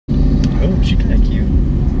Oh, she kinda cute.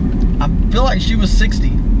 I feel like she was 60.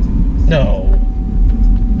 No.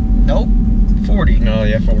 Nope. 40. No,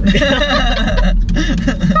 yeah, 40.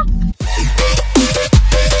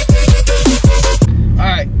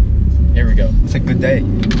 Alright. Here we go. It's a good day.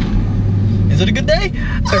 Is it a good day?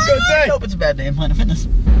 It's a good day. I hope it's a bad day in Planet Fitness.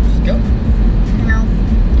 Let's go.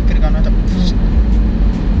 Could've gone right there.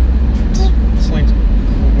 Slings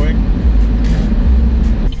quick.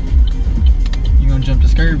 You gonna jump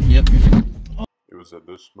this curb? Yep. It was at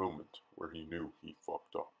this moment where he knew he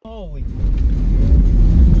fucked up. Holy.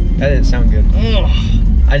 That didn't sound good. Ugh.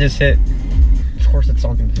 I just hit. Of course, it's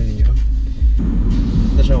on video.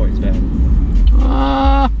 There's no way it's bad.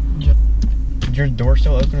 Is your door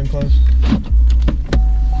still open and closed?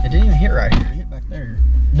 It didn't even hit right here. It hit back there.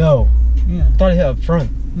 No. Yeah. I thought it hit up front.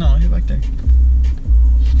 No, it hit back there.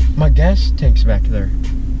 My gas tank's back there.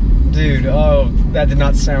 Dude, oh, that did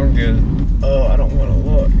not sound good. Oh, I don't want to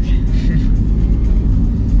look.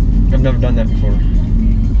 I've never done that before.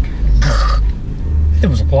 It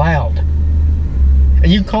was loud.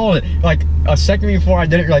 And you called it like a second before I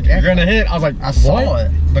did it. You're like, you're gonna hit. I was like, I saw it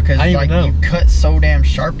because I didn't like know. you cut so damn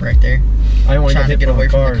sharp right there. I didn't want Trying to get away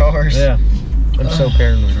from the cars. Yeah. I'm so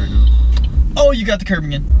paranoid right now. Oh, you got the curb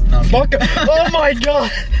again. No, Fuck. Oh my god.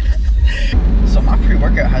 So my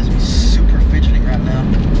pre-workout has me super fidgeting right now.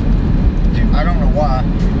 Dude, I don't know why.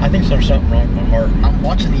 I think there's something wrong with my heart. I'm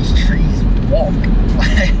watching these trees walk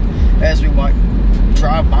as we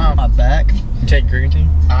drive by my back. You take creatine?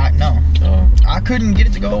 No. Oh. I couldn't get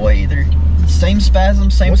it to go away either. Same spasm,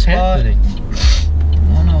 same What's spot. happening?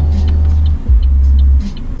 I don't know.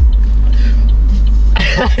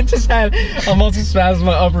 I just had a muscle spasm in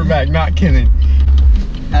my upper back, not kidding.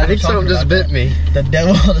 I think something just bit me. The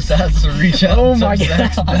devil decides to reach out Oh and my touch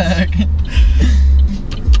Zach's God. back.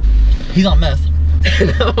 He's on meth.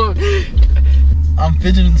 No. I'm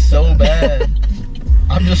fidgeting so bad.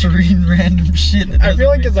 I'm just reading random shit. I feel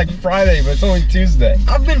like it's like Friday, but it's only Tuesday.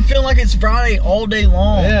 I've been feeling like it's Friday all day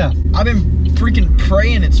long. Yeah. I've been freaking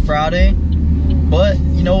praying it's Friday. But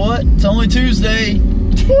you know what? It's only Tuesday.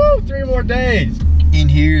 Woo, 3 more days. In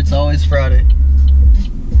here, it's always Friday.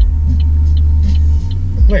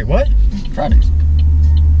 Wait, what? Fridays.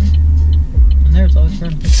 In there, it's always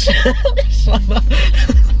Friday.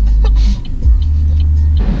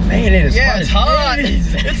 Man, it is Yeah, hot. it's hot.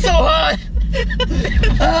 as It's so hot.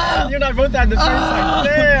 You and I both had the face like,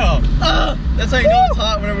 damn. That's how you know it's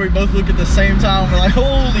hot whenever we both look at the same time. We're like,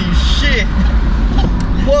 holy shit.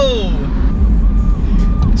 Whoa.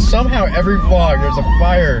 Somehow every vlog there's a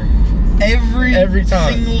fire. Every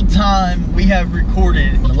time. single time we have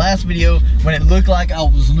recorded. In the last video, when it looked like I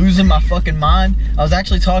was losing my fucking mind, I was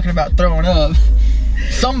actually talking about throwing up.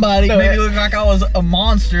 Somebody made me look like I was a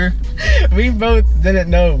monster. We both didn't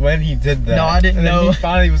know when he did that. No, I didn't and then know. He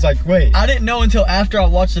finally was like, wait. I didn't know until after I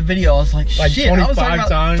watched the video. I was like, Like shit, I was 25 talking about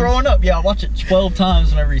times? throwing up. Yeah, I watched it 12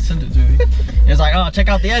 times whenever he sent it to me. It was like, oh, check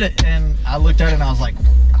out the edit. And I looked at it and I was like,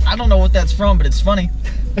 I don't know what that's from, but it's funny.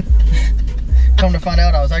 Come to find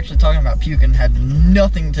out, I was actually talking about puking. Had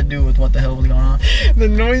nothing to do with what the hell was going on. The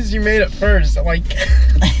noise you made at first, like.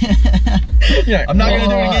 I'm not going to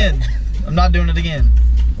do it again. I'm not doing it again.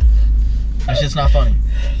 It's just not funny.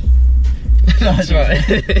 That's right.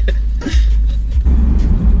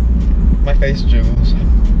 My face jiggles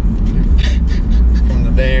from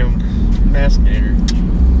the damn mascator.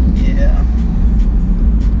 Yeah.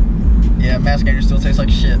 Yeah, mascator still tastes like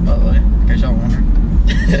shit, by the way, in case y'all wonder.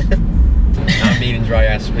 I'm eating dry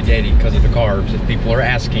ass spaghetti because of the carbs, if people are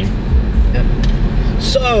asking. Yep.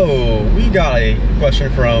 So, we got a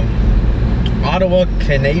question from Ottawa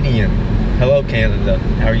Canadian. Hello, Canada.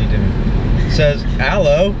 How are you doing? It says,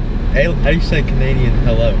 hello. How do you say Canadian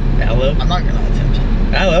hello? Hello? I'm not going to attempt it.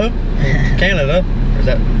 Hello? Canada? Or is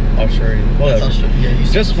that Australia? Whatever. That's Australia. Yeah, you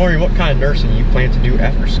Just wondering what kind of nursing you plan to do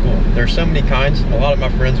after school. There's so many kinds. A lot of my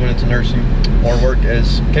friends went into nursing or worked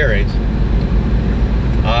as care aides.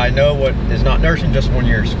 I know what is not nursing, just 1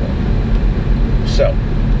 year of school. So,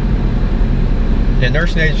 yeah,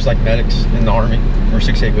 nursing aides is like medics in the Army or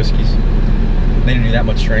 6-8 whiskeys. They don't do that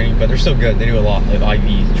much training, but they're still good. They do a lot of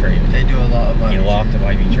IV training. They do a lot of A lot of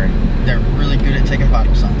IV training. They're really good at taking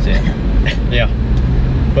vital signs. Yeah. Yeah.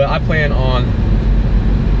 But I plan on,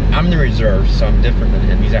 I'm in the reserves, so I'm different than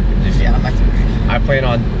him. He's active duty. Yeah, I'm active duty. I plan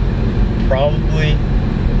on probably,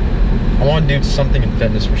 I want to do something in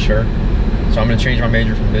fitness for sure. So I'm going to change my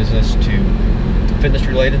major from business to fitness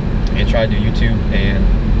related and try to do YouTube and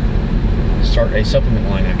start a supplement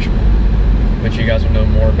line actually, which you guys will know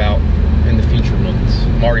more about in the future months.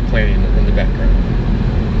 I'm already planning in the background.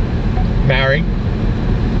 Mary?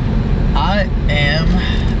 I am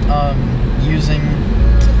using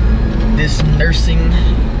this nursing,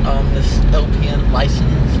 this LPN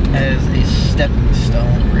license as a stepping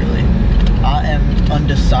stone, really. I am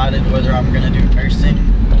undecided whether I'm going to do nursing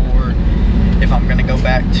or if I'm going to go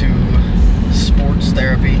back to sports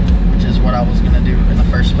therapy, which is what I was going to do in the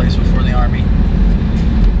first place before the Army.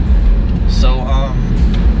 So,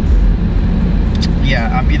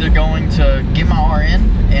 yeah, I'm either going to get my RN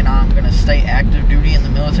and I'm going to stay active duty in the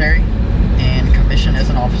military and commission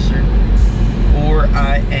as an officer, or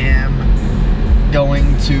I am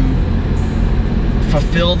going to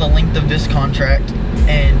fulfill the length of this contract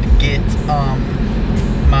and get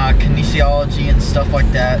my kinesiology and stuff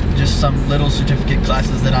like that, just some little certificate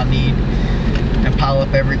classes that I need, and pile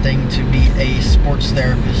up everything to be a sports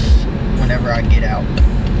therapist whenever I get out.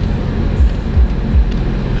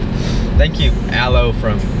 Thank you, Aloe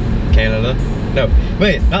from Canada. No,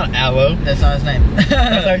 wait, not Aloe. That's not his name.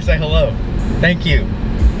 That's how you say hello. Thank you.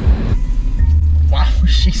 Wow,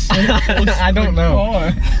 she's so close. I don't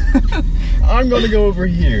know. I'm gonna go over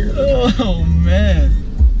here. Oh man,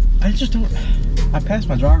 I just don't. I passed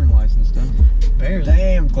my driving license though. barely.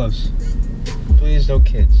 Damn close. Please, no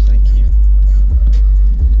kids. Thank you.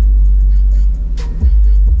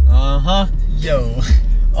 Yo.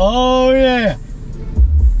 Oh yeah.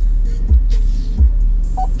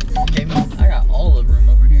 I got all the room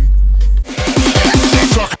over here.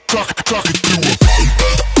 Talk it through.